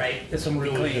 Right, this one will be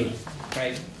Really clean. just-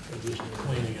 Right. Just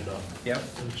cleaning it up. Yep.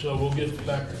 And so we'll get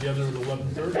back together at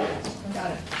 11:30.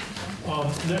 Got it.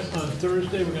 Next, on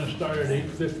Thursday, we're gonna start at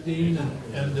 8:15 and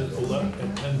end at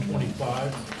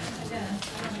 10:25.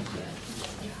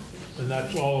 And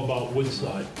that's all about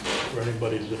Woodside, for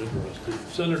anybody who's interested.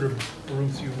 Senator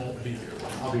Ruth, you won't be here.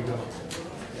 I'll be gone.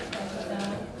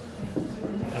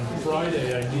 And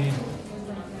Friday, I need,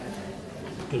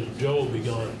 because Joe will be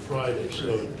gone on Friday,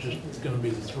 so it's just gonna be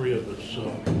the three of us,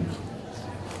 so.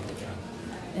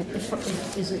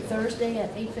 Is it Thursday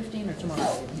at 8:15 or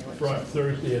tomorrow? Right,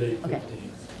 Thursday at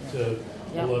 8:15 to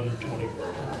Yep.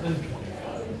 11:25,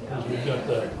 10:25. Because we've got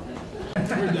that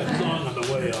song on the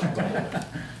way up.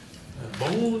 And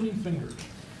bony fingers.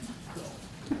 So,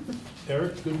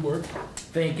 Eric, good work.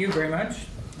 Thank you very much.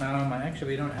 Actually,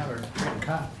 we don't have a hard All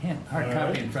copy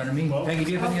right. in front of me. Well- Peggy,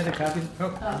 do you have any other copies? Oh,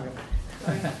 there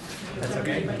we go. That's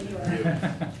okay.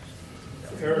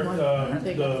 Eric,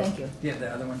 Thank you. Yeah,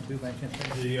 the other one too, by chance.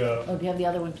 Oh, do you have the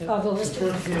other one too? Oh, the the list.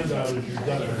 first handout is your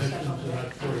definitions, and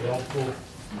that's very helpful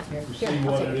to see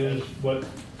what it is, what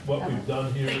we've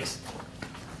done here. In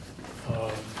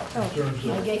terms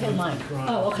of. I gave him mine. crimes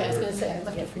Oh, okay, I was that gonna say, I'm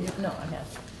looking for you. No, I have.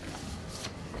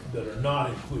 That are not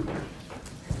included.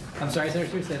 I'm sorry, sir,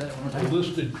 should we say that one more The time?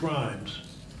 listed crimes.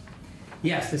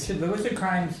 Yes, the listed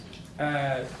crimes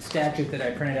statute that I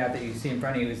printed out that you see in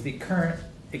front of you is the current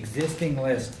existing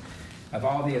list of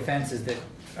all the offenses that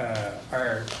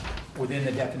are within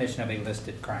the definition of a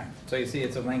listed crime. So you see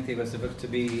it's a lengthy list. It looks to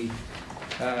be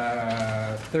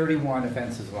 31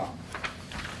 offenses long.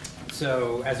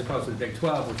 So as opposed to the Big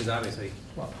 12, which is obviously,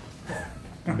 well,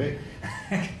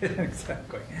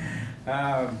 exactly.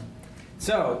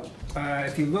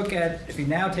 If you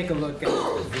now take a look at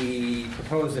the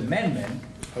proposed amendment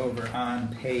over on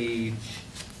page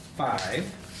 5.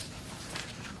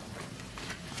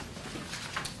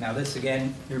 Now this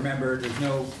again, you remember there's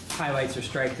no highlights or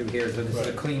strike through here, so this is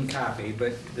a clean copy,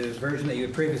 but the version that you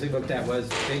had previously looked at was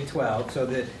Big 12, so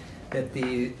that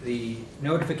the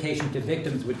notification to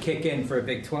victims would kick in for a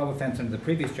Big 12 offense under the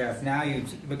previous draft. Now you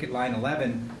look at line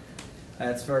 11,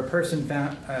 it's for a person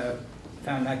found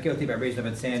not guilty by reason of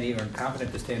insanity or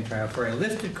incompetent to stand trial for a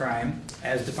listed crime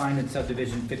as defined in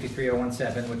subdivision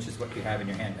 53017, which is what you have in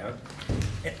your handout,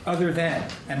 other than,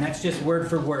 and that's just word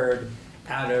for word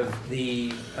out of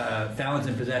the felons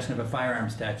in possession of a firearm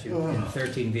statute in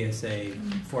 13 VSA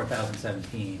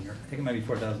 4017, or I think it might be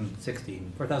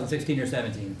 4016 or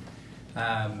 17,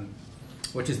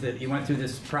 which is that you went through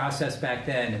this process back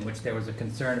then in which there was a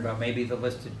concern about maybe the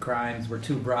listed crimes were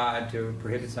too broad to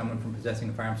prohibit someone from possessing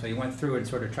a firearm. So you went through and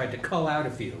sort of tried to cull out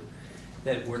a few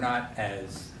that were not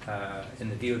as, in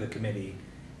the view of the committee,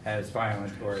 as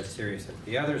violent or as serious as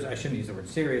the others. I shouldn't use the word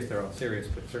serious, they're all serious,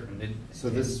 but certainly didn't. So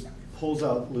this pulls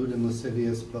out lewd and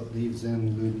lascivious, but leaves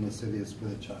in lewd and lascivious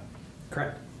with a child.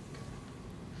 Correct.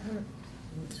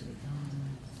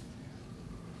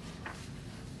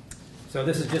 So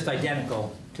this is just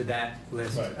identical to that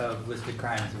list of listed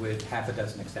crimes with half a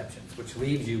dozen exceptions, which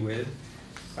leaves you with,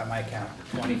 by my count,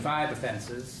 25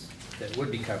 offenses that would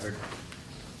be covered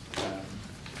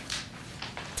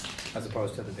as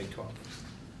opposed to the Big 12.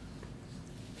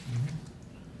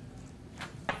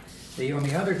 The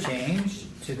only other change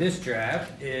to this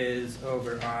draft is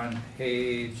over on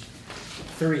page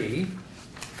 3,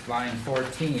 line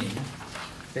 14.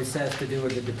 This has to do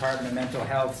with the Department of Mental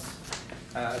Health's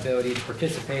ability to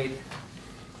participate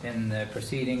in the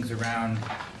proceedings around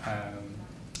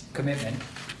commitment,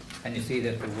 and you see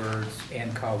that the words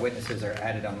 "and call witnesses" are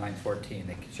added on line 14.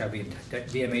 They shall be,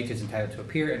 DMH is entitled to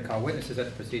appear and call witnesses at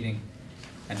the proceeding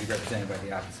and be represented by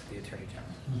the Office of the Attorney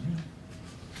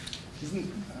General.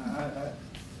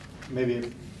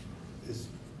 Maybe it's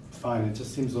fine. It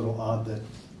just seems a little odd that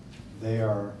they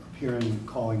are appearing,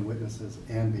 calling witnesses,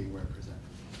 and being represented.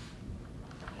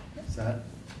 Is that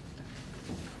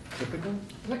typical?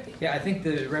 Yeah, I think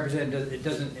the representative, it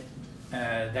doesn't,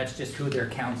 that's just who their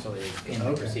counsel is in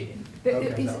the proceeding.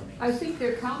 I think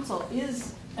their counsel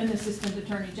is an assistant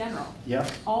attorney general. Yeah.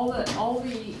 All the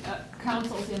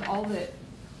counsels in all the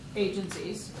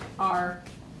agencies are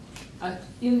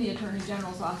in the attorney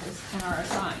general's office and are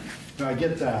assigned. No, I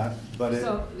get that, but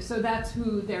so that's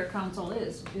who their counsel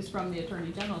is from the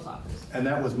attorney general's office. and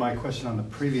that was my question on the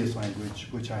previous language,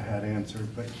 which I had answered,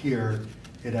 but here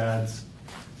it adds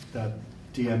that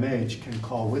DMH can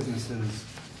call witnesses,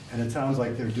 and it sounds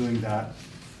like they're doing that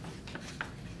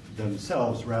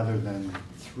themselves rather than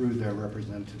through their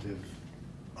representative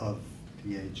of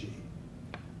the AG.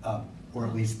 Or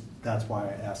at least that's why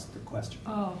I asked the question.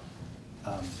 Oh.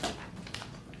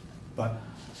 But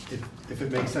if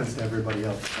it makes sense to everybody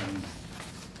else, then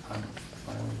I'm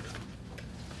fine with it.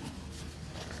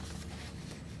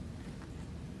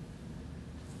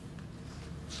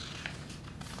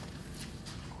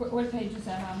 What page is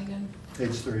that on again?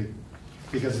 Page 3.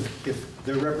 Because if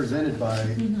they're represented by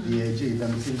the AG,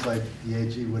 then it seems like the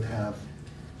AG would have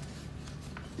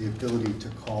the ability to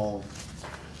call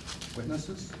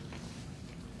witnesses.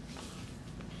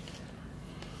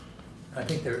 I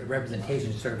think the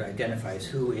representation sort of identifies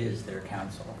who is their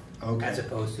counsel, as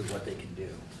opposed to what they can do.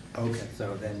 Okay.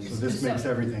 So then, so this makes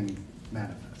everything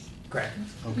manifest. Correct.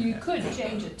 Okay. You could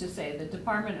change it to say the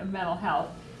Department of Mental Health,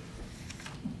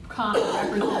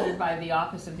 represented by the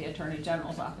Office of the Attorney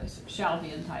General's office, shall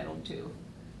be entitled to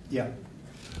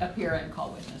appear and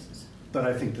call witnesses. But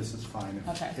I think this is fine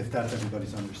if that's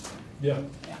everybody's understanding. Yeah.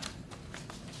 Yeah.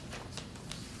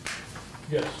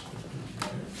 Yes.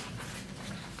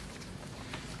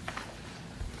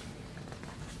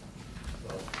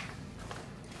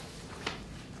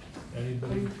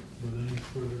 Anybody with any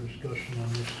further discussion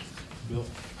on this bill?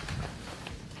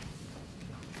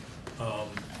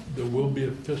 There will be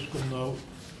a fiscal note,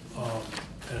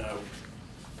 and I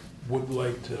would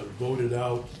like to vote it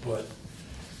out, but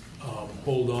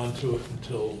hold on to it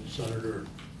until Senator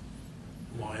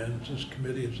Lyons'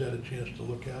 committee has had a chance to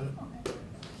look at it.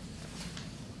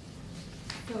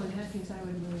 So in that case, I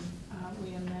would move,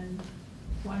 we amend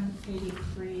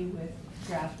 183 with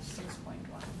draft 6.1.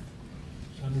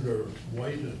 Senator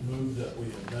White has moved that we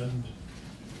amend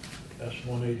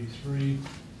S.183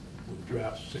 with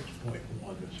draft 6.1. Is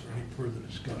there any further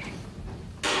discussion?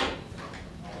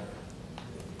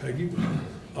 Peggy?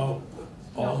 All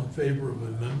in favor of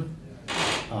amendment?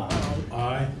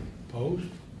 Aye. Opposed?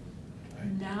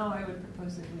 Now I would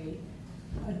propose that we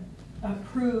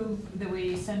approve, that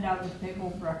we send out the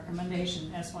favorable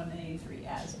recommendation S.183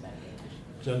 as amended.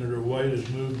 Senator White has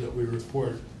moved that we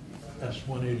report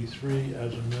S.183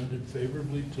 as amended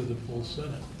favorably to the full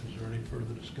Senate. Is there any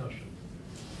further discussion?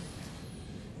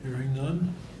 Hearing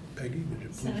none. Peggy, would you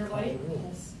please Senator call White? the roll?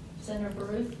 Yes. Senator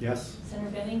Baruth? Yes.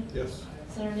 Senator Benning? Yes.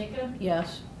 Senator Nika?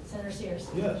 Yes. Senator Sears?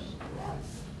 Yes.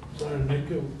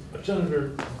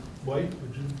 Senator White,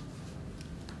 would you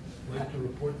like to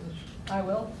report this? I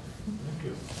will. Thank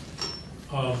you.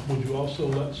 Would you also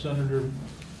let Senator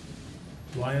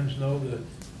Lyons know that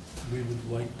we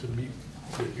would like to meet,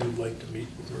 that you would like to meet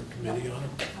with her committee on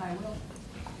it? I will.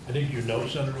 I think you know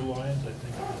Senator Lyons, I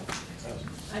think.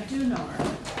 I do know her.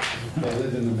 They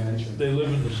live in the mansion. They live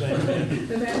in the same mansion.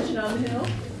 The mansion on the hill?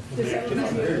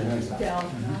 Very nice.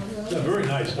 It's a very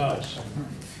nice house.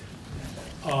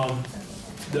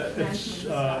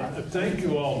 Thank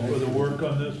you all for the work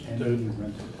on this.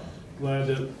 Glad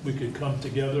that we could come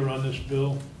together on this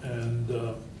bill and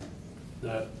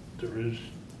that there is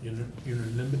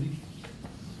unanimity.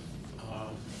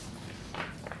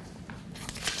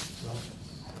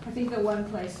 I think the one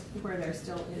place where there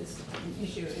still is an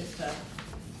issue is the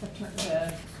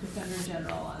Defender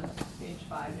General on page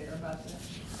 5 there about the,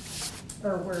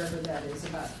 or wherever that is,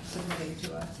 about submitting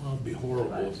to a. Well, it'd be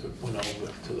horrible if it went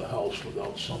over to the House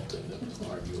without something to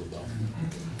argue about.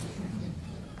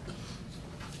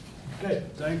 Okay,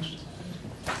 thanks.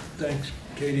 Thanks,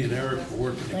 Katie and Eric, for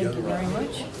working together. Thank you very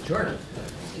much. Sure.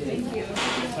 Thank you.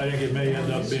 I think it may end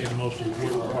up being the most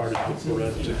important part of the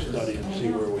forensic study and see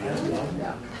where we end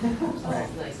up.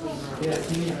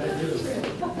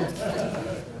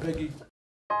 Peggy?